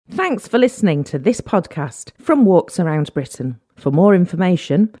Thanks for listening to this podcast from Walks Around Britain. For more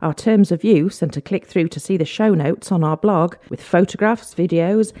information, our terms of use, and to click through to see the show notes on our blog with photographs,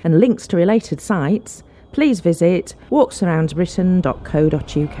 videos and links to related sites, please visit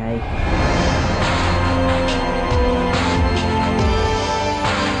walksaroundbritain.co.uk.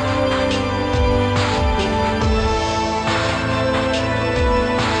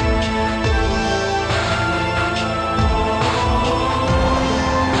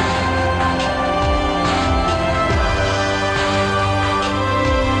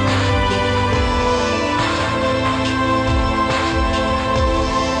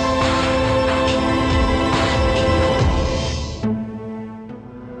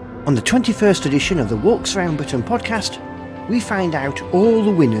 On the 21st edition of the Walks Around Britain podcast, we find out all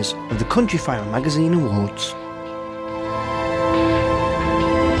the winners of the Countryfile Magazine Awards.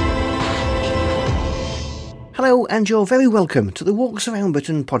 Hello, and you're very welcome to the Walks Around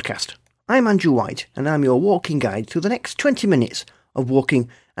Britain podcast. I'm Andrew White, and I'm your walking guide through the next 20 minutes of walking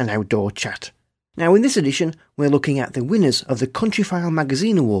and outdoor chat. Now, in this edition, we're looking at the winners of the Countryfile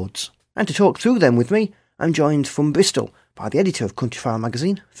Magazine Awards. And to talk through them with me, I'm joined from Bristol by the editor of Countryfile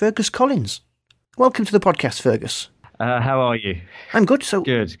Magazine, Fergus Collins. Welcome to the podcast, Fergus. How are you? I'm good. So,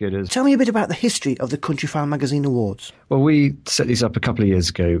 Good. Tell me a bit about the history of the Countryfile Magazine Awards. Well, we set these up a couple of years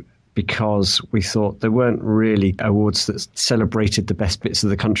ago because we thought there weren't really awards that celebrated the best bits of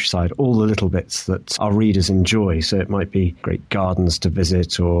the countryside, all the little bits that our readers enjoy. So it might be great gardens to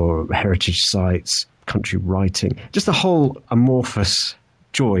visit or heritage sites, country writing, just the whole amorphous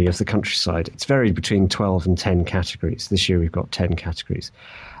joy of the countryside. It's varied between 12 and 10 categories. This year we've got 10 categories.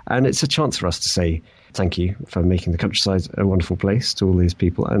 And it's a chance for us to say thank you for making the countryside a wonderful place to all these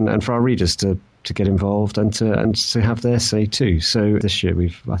people, and for our readers to get involved and to have their say too. So this year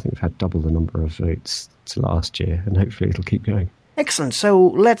I think we've had double the number of votes to last year, and hopefully it'll keep going. Excellent. So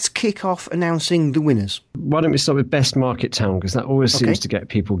let's kick off announcing the winners. Why don't we start with Best Market Town, because that always seems to get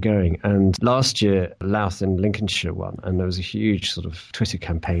people going. And last year, Louth in Lincolnshire won, and there was a huge sort of Twitter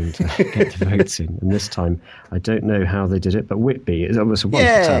campaign to get the votes in. And this time, I don't know how they did it, but Whitby is almost a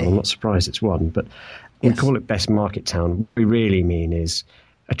wonderful town. I'm not surprised it's won, but we call it Best Market Town. What we really mean is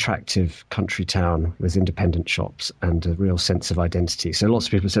attractive country town with independent shops and a real sense of identity. So lots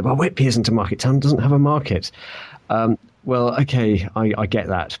of people say, well, Whitby isn't a market town, doesn't have a market. Well, okay, I get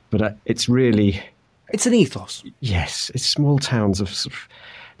that, but it's really... It's an ethos. Yes, it's small towns of sort of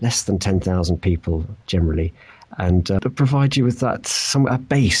less than 10,000 people generally, and that provide you with a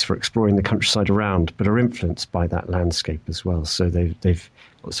base for exploring the countryside around, but are influenced by that landscape as well. So they've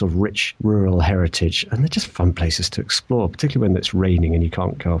got sort of rich rural heritage, and they're just fun places to explore, particularly when it's raining and you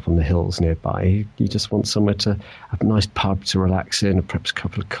can't go up on the hills nearby. You just want somewhere to have a nice pub to relax in, and perhaps a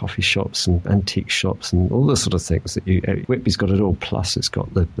couple of coffee shops and antique shops and all the sort of things that Whitby's got it all. Plus, it's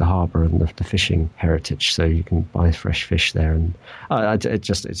got the harbour and the fishing heritage, so you can buy fresh fish there, and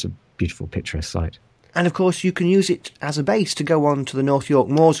it's a beautiful, picturesque site. And of course, you can use it as a base to go on to the North York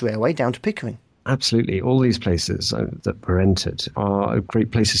Moors Railway down to Pickering. Absolutely. All these places that were entered are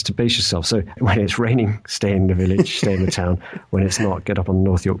great places to base yourself. So when it's raining, stay in the village, stay in the town. When it's not, get up on the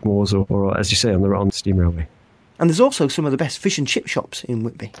North York Moors or as you say, on the steam railway. And there's also some of the best fish and chip shops in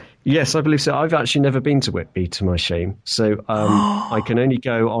Whitby. Yes, I believe so. I've actually never been to Whitby, to my shame. So I can only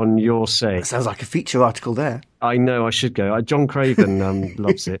go on your say. That sounds like a feature article there. I know, I should go. John Craven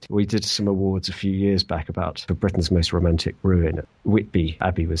loves it. We did some awards a few years back for Britain's most romantic ruin. Whitby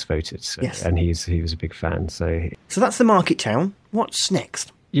Abbey was voted, yes. And he was a big fan. So that's the market town. What's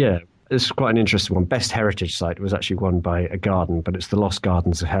next? Yeah. It's quite an interesting one. Best heritage site was actually won by a garden, but it's the Lost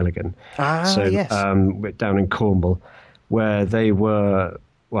Gardens of Heligan. Yes. Down in Cornwall, where they were,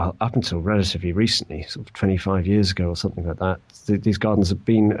 well, up until relatively recently, sort of 25 years ago or something like that, these gardens have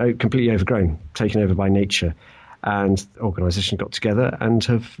been completely overgrown, taken over by nature. And the organisation got together and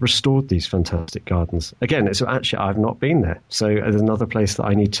have restored these fantastic gardens. Again, I've not been there, so there's another place that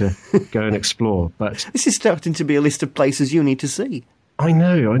I need to go and explore. But this is starting to be a list of places you need to see. I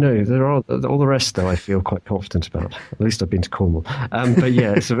know. There are all the rest, though. I feel quite confident about. At least I've been to Cornwall. But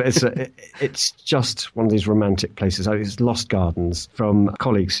yeah, it's just one of these romantic places. It's Lost Gardens from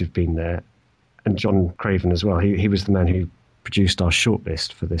colleagues who've been there, and John Craven as well. He was the man who produced our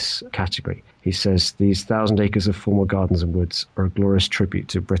shortlist for this category. He says these 1,000 acres of formal gardens and woods are a glorious tribute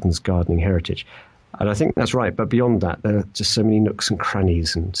to Britain's gardening heritage. And I think that's right. But beyond that, there are just so many nooks and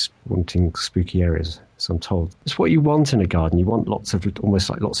crannies and wanting spooky areas, as I'm told. It's what you want in a garden. You want lots of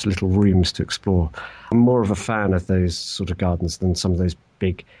little rooms to explore. I'm more of a fan of those sort of gardens than some of those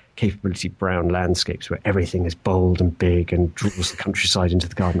big capability brown landscapes where everything is bold and big and draws the countryside into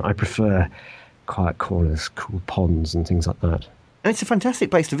the garden. I prefer quiet corners, cool ponds and things like that. And it's a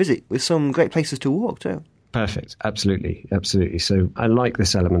fantastic place to visit with some great places to walk too. Perfect. Absolutely. Absolutely. So I like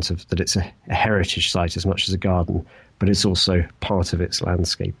this element of that it's a heritage site as much as a garden, but it's also part of its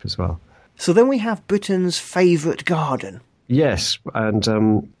landscape as well. So then we have Britain's favourite garden. Yes,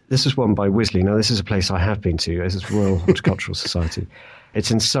 and this is one by Wisley. Now, this is a place I have been to. This is Royal Horticultural Society. It's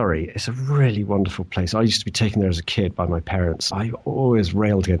in Surrey. It's a really wonderful place. I used to be taken there as a kid by my parents. I always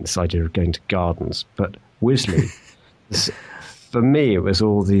railed against this idea of going to gardens, but Wisley, for me, it was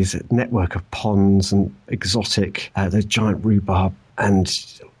all these network of ponds and exotic, the giant rhubarb and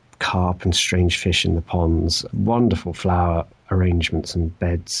carp and strange fish in the ponds, wonderful flower arrangements and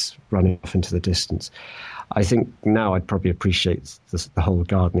beds running off into the distance. I think now I'd probably appreciate the whole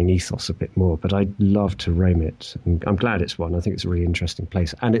gardening ethos a bit more, but I'd love to roam it. And I'm glad it's one. I think it's a really interesting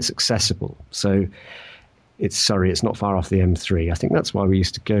place. And it's accessible. So it's Surrey. It's not far off the M3. I think that's why we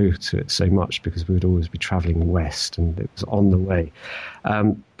used to go to it so much, because we would always be travelling west and it was on the way.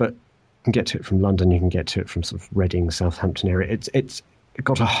 But you can get to it from London. You can get to it from sort of Reading, Southampton area. It's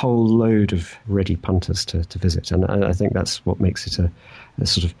got a whole load of ready punters to visit. And I think that's what makes it a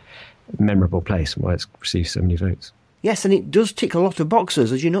sort of memorable place and why it's received so many votes. Yes, and it does tick a lot of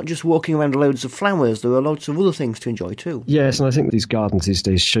boxes, as you're not just walking around loads of flowers, there are lots of other things to enjoy too. Yes, and I think these gardens these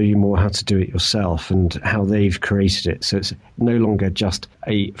days show you more how to do it yourself and how they've created it. So it's no longer just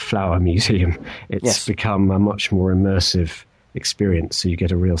a flower museum. It's become a much more immersive experience, so you get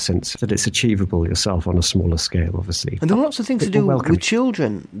a real sense that it's achievable yourself on a smaller scale, obviously. And there are lots of things to do with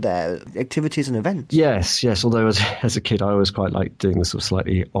children there, activities and events. Yes, although as a kid I always quite liked doing the sort of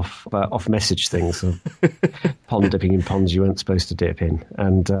slightly off-message things, of pond dipping in ponds you weren't supposed to dip in.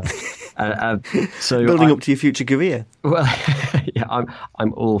 And so building up to your future career. Well, yeah,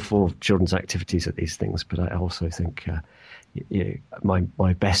 I'm all for children's activities at these things, but I also think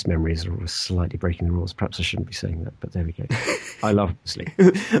my best memories are always slightly breaking the rules. Perhaps I shouldn't be saying that, but there we go. I love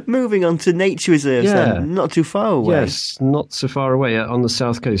Wisley. Moving on to nature reserves, then, not too far away. Yes, not so far away on the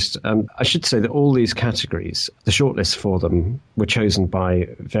south coast. I should say that all these categories, the shortlists for them were chosen by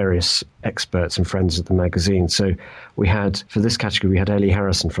various experts and friends of the magazine. So we had, for this category, we had Ellie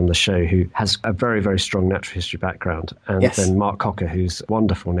Harrison from the show, who has a very, very strong natural history background, and then Mark Cocker, who's a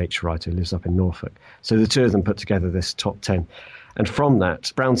wonderful nature writer who lives up in Norfolk. So the two of them put together this top 10. And from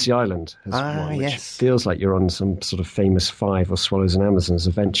that, Brownsea Island has won, which feels like you're on some sort of famous Five or Swallows and Amazons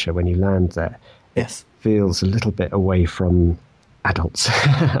adventure when you land there. Yes. It feels a little bit away from adults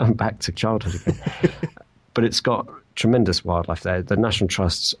and back to childhood again. But it's got tremendous wildlife there. The National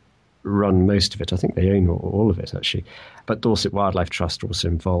Trusts run most of it. I think they own all of it, actually. But Dorset Wildlife Trust are also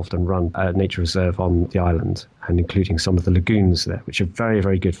involved and run a nature reserve on the island, and including some of the lagoons there, which are very,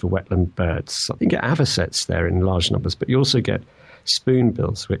 very good for wetland birds. I think you get avocets there in large numbers, but you also get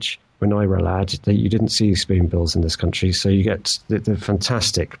spoonbills, which when I were a lad, you didn't see spoonbills in this country. So you get the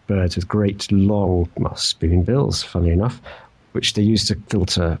fantastic birds with great long spoonbills, funnily enough, which they use to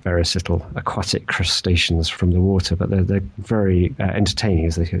filter various little aquatic crustaceans from the water, but they're very entertaining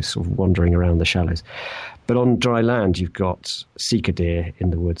as they go sort of wandering around the shallows. But on dry land, you've got sika deer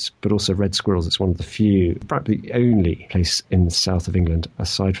in the woods, but also red squirrels. It's one of the few, probably the only place in the south of England,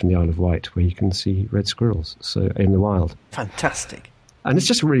 aside from the Isle of Wight, where you can see red squirrels, so in the wild. Fantastic. And it's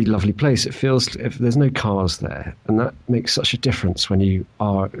just a really lovely place. It feels, if there's no cars there, and that makes such a difference when you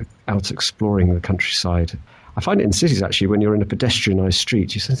are out exploring the countryside. I find it in cities, actually, when you're in a pedestrianised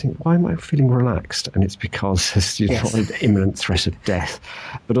street, you sort of think, why am I feeling relaxed? And it's because there's not an imminent threat of death.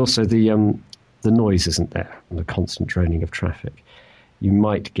 But also the noise isn't there, and the constant droning of traffic. You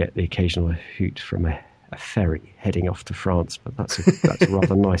might get the occasional hoot from a ferry heading off to France, but that's a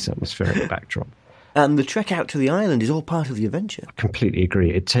rather nice atmospheric backdrop. And the trek out to the island is all part of the adventure. I completely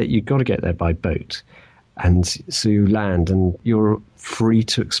agree. You've got to get there by boat. And so you land and you're free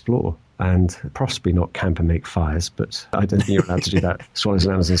to explore. And possibly not camp and make fires, but I don't think you're allowed to do that Swallows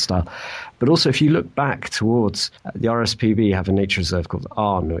and Amazons style. But also, if you look back towards the RSPB, have a nature reserve called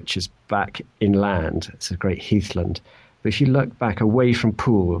Arne, which is back inland. It's a great heathland. But if you look back away from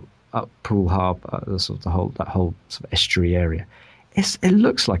Poole, up Poole Harbour, that whole sort of estuary area, it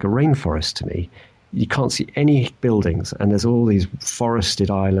looks like a rainforest to me. You can't see any buildings, and there's all these forested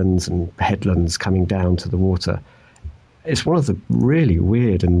islands and headlands coming down to the water. It's one of the really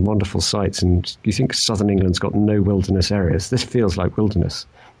weird and wonderful sights, and you think southern England's got no wilderness areas. This feels like wilderness.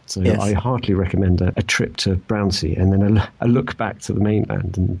 So I heartily recommend a trip to Brownsea and then a look back to the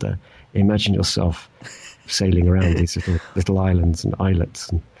mainland, and imagine yourself sailing around these little islands and islets.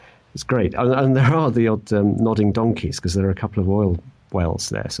 And it's great. And there are the odd nodding donkeys, because there are a couple of oil wells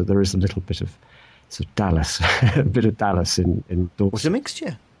there, so there is a little bit of sort of Dallas, a bit of Dallas in Dorset. It's a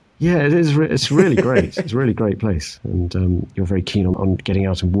mixture. Yeah, it is. It's really great. It's a really great place, and you're very keen on getting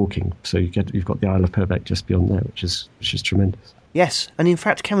out and walking. So you've got the Isle of Purbeck just beyond there, which is tremendous. Yes, and in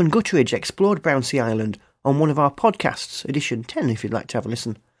fact, Karen Gutteridge explored Brownsea Island on one of our podcasts, edition 10, if you'd like to have a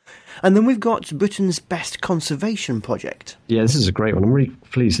listen. And then we've got Britain's Best Conservation Project. Yeah, this is a great one. I'm really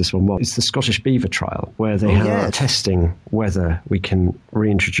pleased this one was. It's the Scottish Beaver Trial, where they are testing whether we can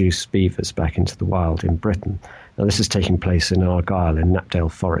reintroduce beavers back into the wild in Britain. Now, this is taking place in Argyll in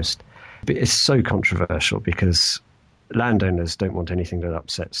Knapdale Forest. But it's so controversial because landowners don't want anything that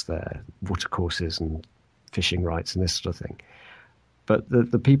upsets their watercourses and fishing rights and this sort of thing. But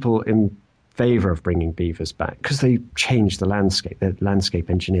the people in favour of bringing beavers back, because they change the landscape. They're landscape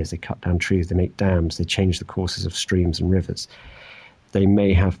engineers. They cut down trees, they make dams, they change the courses of streams and rivers. They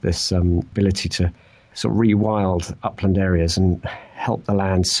may have this ability to sort of rewild upland areas and help the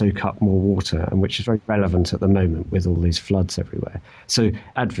land soak up more water, and which is very relevant at the moment with all these floods everywhere. So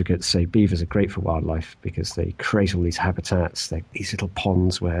advocates say beavers are great for wildlife because they create all these habitats. They're these little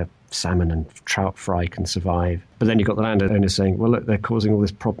ponds where salmon and trout fry can survive. But then you've got the landowners saying, well, look, they're causing all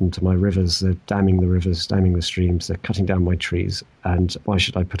this problem to my rivers. They're damming the rivers, damming the streams. They're cutting down my trees. And why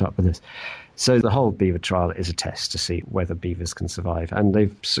should I put up with this? So the whole beaver trial is a test to see whether beavers can survive. And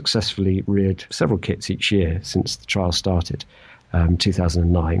they've successfully reared several kits each year since the trial started,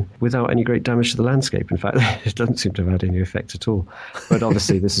 2009, without any great damage to the landscape. In fact, it doesn't seem to have had any effect at all. But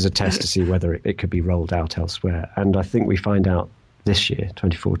obviously, this is a test to see whether it could be rolled out elsewhere. And I think we find out this year,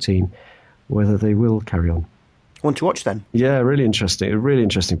 2014, whether they will carry on. Want to watch then? Yeah, really interesting. A really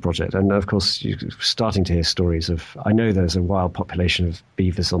interesting project. And of course, you're starting to hear stories of, I know there's a wild population of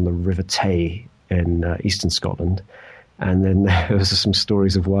beavers on the River Tay in eastern Scotland. And then there was some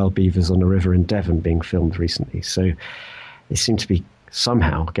stories of wild beavers on a river in Devon being filmed recently. So they seem to be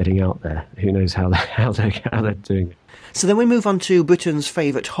somehow getting out there. Who knows how they're doing it. So then we move on to Britain's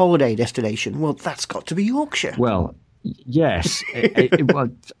favourite holiday destination. Well, that's got to be Yorkshire. Well, yes. Well,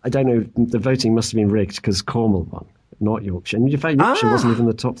 I don't know. The voting must have been rigged because Cornwall won, not Yorkshire. And in fact, Yorkshire wasn't even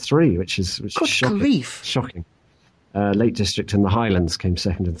the top three, which is shocking. Grief. Shocking. Lake District and the Highlands came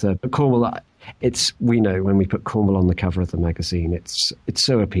second and third. But Cornwall, we know when we put Cornwall on the cover of the magazine, it's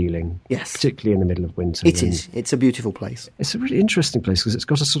so appealing. Yes. Particularly in the middle of winter. It is. It's a beautiful place. It's a really interesting place because it's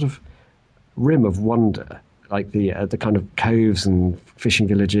got a sort of rim of wonder, like the kind of coves and fishing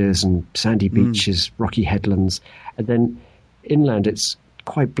villages and sandy beaches, rocky headlands. And then inland, it's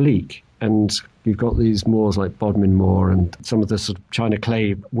quite bleak. And you've got these moors like Bodmin Moor and some of the sort of China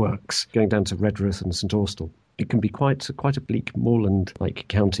clay works going down to Redruth and St Austell. It can be quite a bleak moorland-like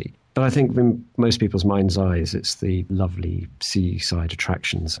county. But I think in most people's mind's eyes, it's the lovely seaside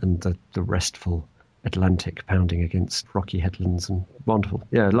attractions and the restful Atlantic pounding against rocky headlands and wonderful.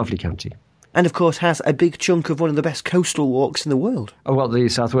 Yeah, lovely county. And, of course, has a big chunk of one of the best coastal walks in the world. Oh, well, the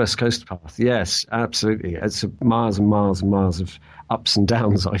South West Coast Path, yes, absolutely. It's miles and miles and miles of ups and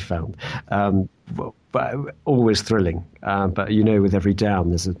downs, I found. But always thrilling. But, with every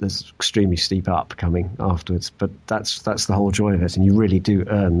down, there's extremely steep up coming afterwards. But that's the whole joy of it. And you really do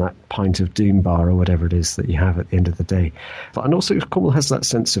earn that pint of Doom Bar or whatever it is that you have at the end of the day. And also, Cornwall has that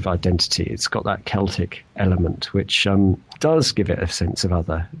sense of identity. It's got that Celtic element, which does give it a sense of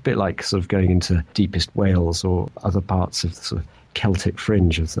other. A bit like sort of going into deepest Wales or other parts of the sort of Celtic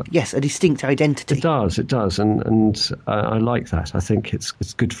fringe of that. Yes, a distinct identity. It does, and I like that. I think it's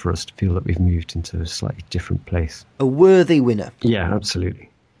good for us to feel that we've moved into a slightly different place. A worthy winner. Yeah, absolutely.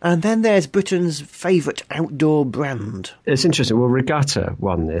 And then there's Britain's favourite outdoor brand. It's interesting. Well, Regatta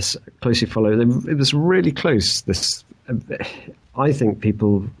won this, closely followed. It was really close. I think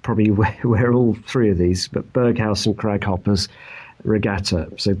people probably wear all three of these, but Berghaus and Craghoppers, Regatta.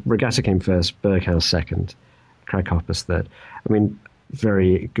 So Regatta came first, Berghaus second, Craghoppers third. I mean,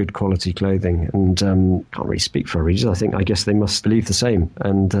 very good quality clothing, and can't really speak for our readers. I guess they must believe the same.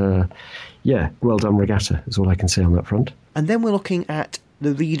 And well done, Regatta, is all I can say on that front. And then we're looking at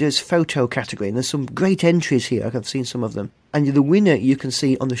the reader's photo category, and there's some great entries here. I've seen some of them. And the winner you can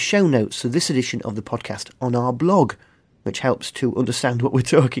see on the show notes of this edition of the podcast on our blog, which helps to understand what we're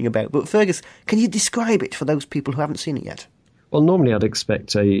talking about. But Fergus, can you describe it for those people who haven't seen it yet? Well, normally I'd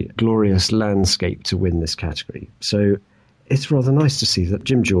expect a glorious landscape to win this category. So it's rather nice to see that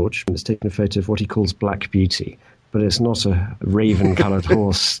Jim George has taken a photo of what he calls Black Beauty, but it's not a raven-coloured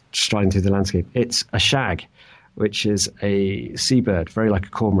horse striding through the landscape. It's a shag, which is a seabird, very like a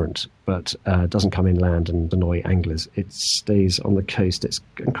cormorant, but doesn't come inland and annoy anglers. It stays on the coast. It's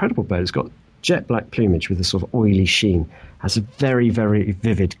an incredible bird. It's got jet black plumage with a sort of oily sheen, has a very, very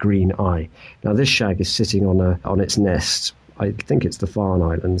vivid green eye. Now, this shag is sitting on its nest. I think it's the Farne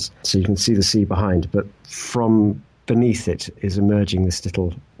Islands, so you can see the sea behind, but from beneath it is emerging this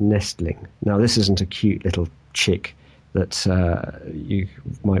little nestling. Now, this isn't a cute little chick that you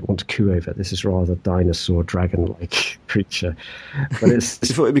might want to coo over. This is rather dinosaur, dragon-like creature. But it's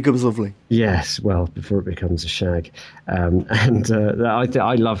before it becomes lovely. Yes, well, before it becomes a shag. I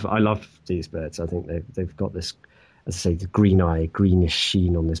love these birds. I think they've got this, as I say, the greenish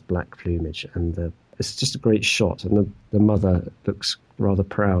sheen on this black plumage, and it's just a great shot. And the mother looks rather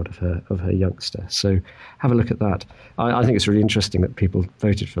proud of her youngster. So have a look at that. I think it's really interesting that people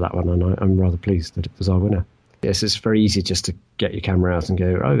voted for that one, and I'm rather pleased that it was our winner. Yes, it's very easy just to get your camera out and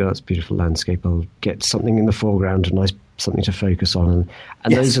go, oh, that's a beautiful landscape. I'll get something in the foreground, something to focus on.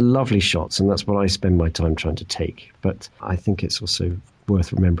 And those are lovely shots, and that's what I spend my time trying to take. But I think it's also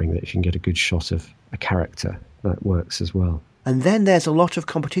worth remembering that if you can get a good shot of a character, that works as well. And then there's a lot of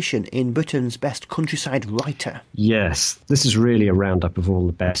competition in Britain's Best Countryside Writer. Yes, this is really a roundup of all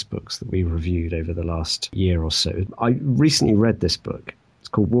the best books that we reviewed over the last year or so. I recently read this book. It's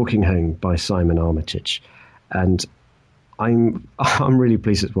called Walking Home by Simon Armitage. And I'm really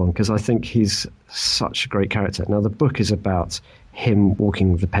pleased it's won because I think he's such a great character. Now, the book is about him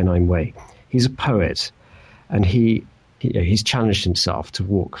walking the Pennine Way. He's a poet, and he's challenged himself to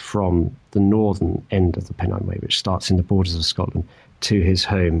walk from the northern end of the Pennine Way, which starts in the borders of Scotland, to his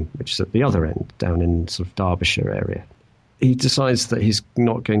home, which is at the other end, down in sort of Derbyshire area. He decides that he's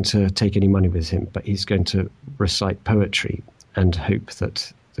not going to take any money with him, but he's going to recite poetry and hope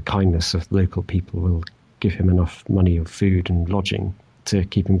that the kindness of local people will give him enough money of food and lodging to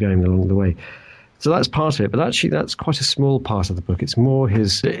keep him going along the way. So that's part of it, but actually that's quite a small part of the book. It's more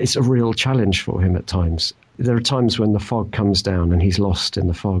it's a real challenge for him at times. There are times when the fog comes down and he's lost in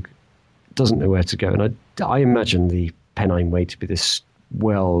the fog, doesn't know where to go. And I imagine the Pennine Way to be this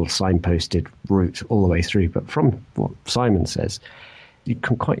well signposted route all the way through, but from what Simon says, you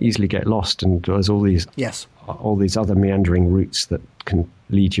can quite easily get lost, and there's all these other meandering routes that can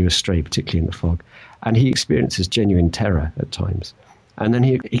lead you astray, particularly in the fog. And he experiences genuine terror at times. And then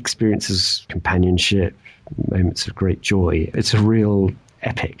he experiences companionship, moments of great joy. It's a real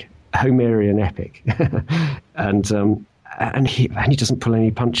epic, Homerian epic. and he doesn't pull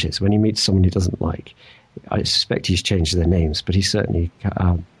any punches when he meets someone he doesn't like. I suspect he's changed their names, but he certainly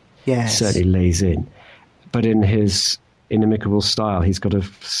lays in. But in his inimicable style, he's got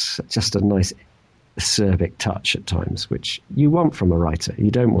just a nice acerbic touch at times, which you want from a writer.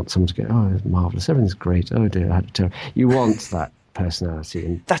 You don't want someone to go, oh, it's marvellous, everything's great, oh dear, I had a terror. You want that personality.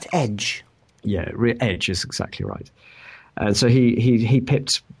 And that edge. Yeah, edge is exactly right. And so he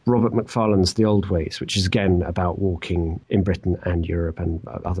picked Robert Macfarlane's The Old Ways, which is again about walking in Britain and Europe and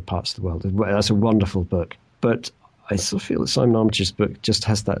other parts of the world. That's a wonderful book. But I sort of feel that Simon Armitage's book just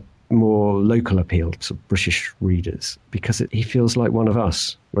has that more local appeal to British readers because he feels like one of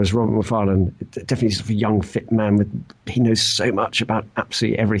us. Whereas Robert Macfarlane, definitely sort of a young, fit man, he knows so much about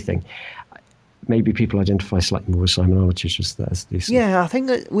absolutely everything. Maybe people identify slightly more with Simon Armitage as these. Yeah, I think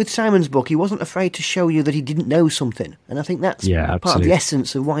that with Simon's book, he wasn't afraid to show you that he didn't know something. And I think that's part of the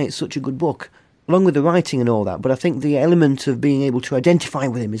essence of why it's such a good book, along with the writing and all that. But I think the element of being able to identify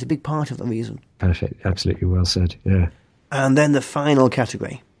with him is a big part of the reason. Perfect. Absolutely well said, yeah. And then the final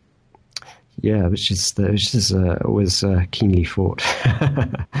category. Yeah, which is always keenly fought.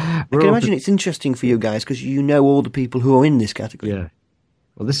 I can imagine it's interesting for you guys because you know all the people who are in this category. Yeah.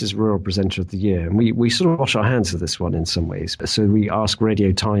 Well, this is Rural Presenter of the Year, and we sort of wash our hands of this one in some ways. So we ask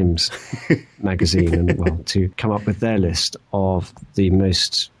Radio Times magazine to come up with their list of the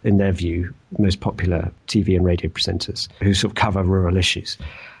most, in their view, most popular TV and radio presenters who sort of cover rural issues.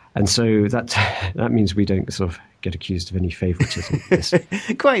 And so that means we don't sort of get accused of any favouritism.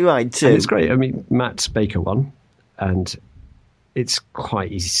 Quite right, too. And it's great. I mean, Matt Baker won, and it's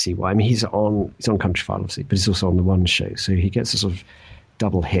quite easy to see why. I mean, he's on Countryfile, obviously, but he's also on The One Show, so he gets a sort of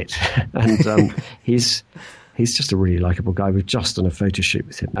double hit. And he's just a really likeable guy. We've just done a photo shoot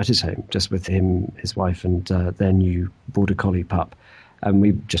with him at his home, just with him, his wife, and their new Border Collie pup. And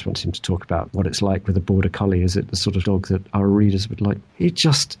we just wanted him to talk about what it's like with a Border Collie. Is it the sort of dog that our readers would like? He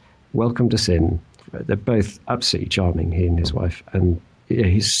just welcomed us in. They're both absolutely charming, he and his wife. And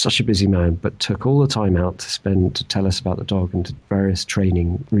he's such a busy man, but took all the time out to tell us about the dog and various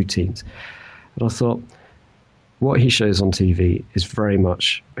training routines. And I thought, what he shows on TV is very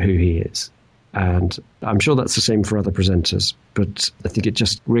much who he is. And I'm sure that's the same for other presenters, but I think it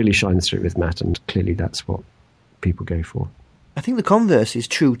just really shines through with Matt, and clearly that's what people go for. I think the converse is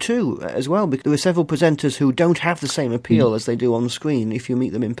true too, as well, because there are several presenters who don't have the same appeal as they do on the screen if you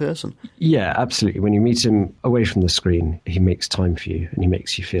meet them in person. Yeah, absolutely. When you meet him away from the screen, he makes time for you and he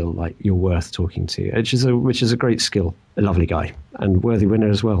makes you feel like you're worth talking to, which is a great skill. A lovely guy and worthy winner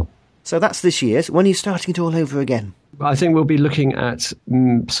as well. So that's this year's. When are you starting it all over again? I think we'll be looking at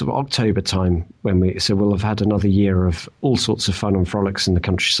sort of October time so we'll have had another year of all sorts of fun and frolics in the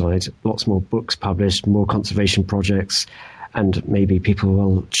countryside, lots more books published, more conservation projects, and maybe people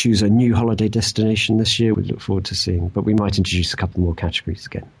will choose a new holiday destination this year we look forward to seeing. But we might introduce a couple more categories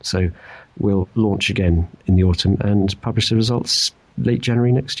again. So we'll launch again in the autumn and publish the results late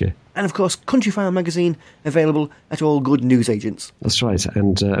January next year. And of course, Countryfile magazine, available at all good newsagents. That's right,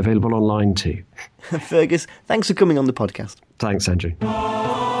 and available online too. Fergus, thanks for coming on the podcast. Thanks, Andrew.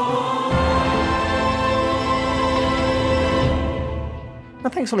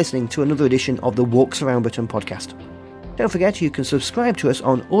 And thanks for listening to another edition of the Walks Around Britain podcast. Don't forget you can subscribe to us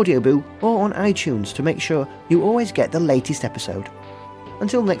on Audioboo or on iTunes to make sure you always get the latest episode.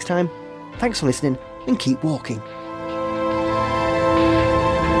 Until next time, thanks for listening and keep walking.